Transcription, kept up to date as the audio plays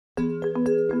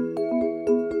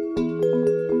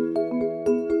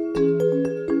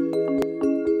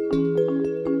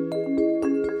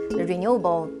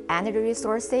renewable energy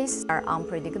resources are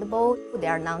unpredictable. They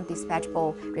are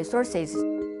non-dispatchable resources.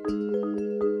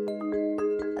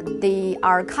 They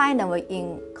are kind of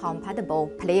incompatible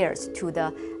players to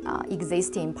the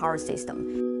existing power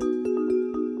system.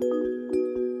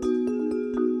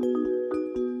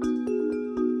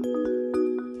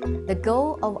 The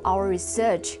goal of our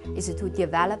research is to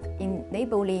develop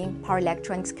enabling power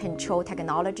electronics control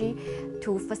technology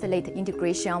to facilitate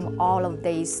integration of all of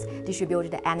these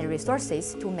distributed energy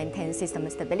resources to maintain system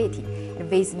stability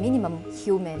with minimum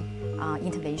human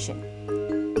intervention.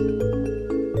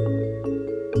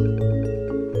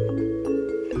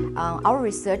 Our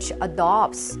research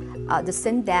adopts the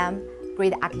SYNDEM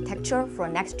grid architecture for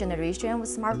next generation of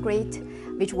smart grid,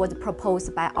 which was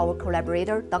proposed by our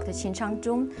collaborator, Dr. Qinchang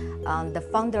Zhong, the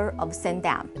founder of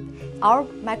SYNDEM. Our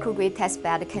microgrid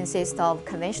testbed consists of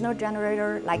conventional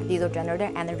generator like diesel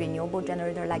generator and a renewable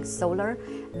generator like solar,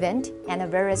 wind, and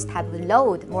various types of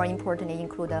load. More importantly,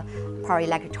 include power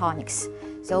electronics.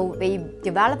 So we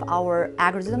develop our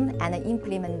algorithm and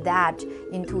implement that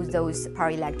into those power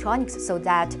electronics so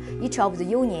that each of the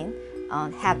union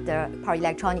have the power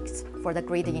electronics for the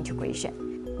grid integration.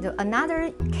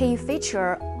 Another key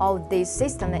feature of this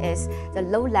system is the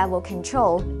low-level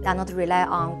control that not rely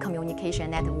on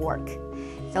communication network.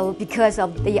 So because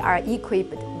of they are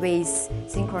equipped with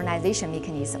synchronization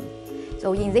mechanism.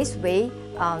 So in this way,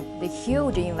 the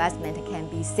huge investment can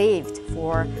be saved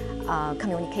for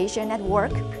communication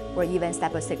network or even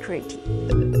cybersecurity.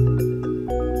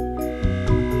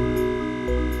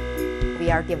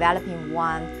 We are developing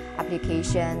one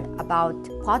application about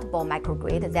portable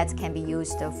microgrid that can be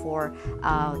used for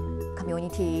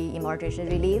community emergency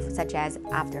relief, such as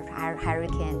after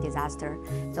hurricane disaster.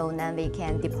 So then we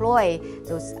can deploy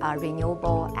those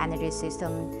renewable energy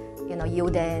system,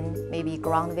 using maybe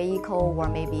ground vehicle or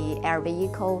maybe air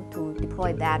vehicle to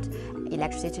deploy that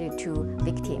electricity to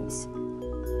victims.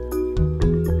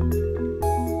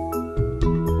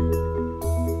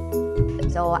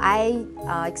 So I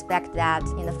expect that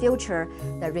in the future,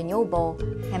 the renewable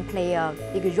can play a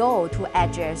big role to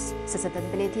address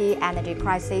sustainability, energy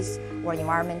crisis, or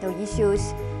environmental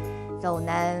issues. So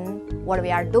then what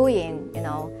we are doing,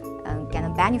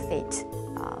 can benefit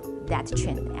that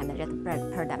trend and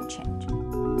that paradigm change.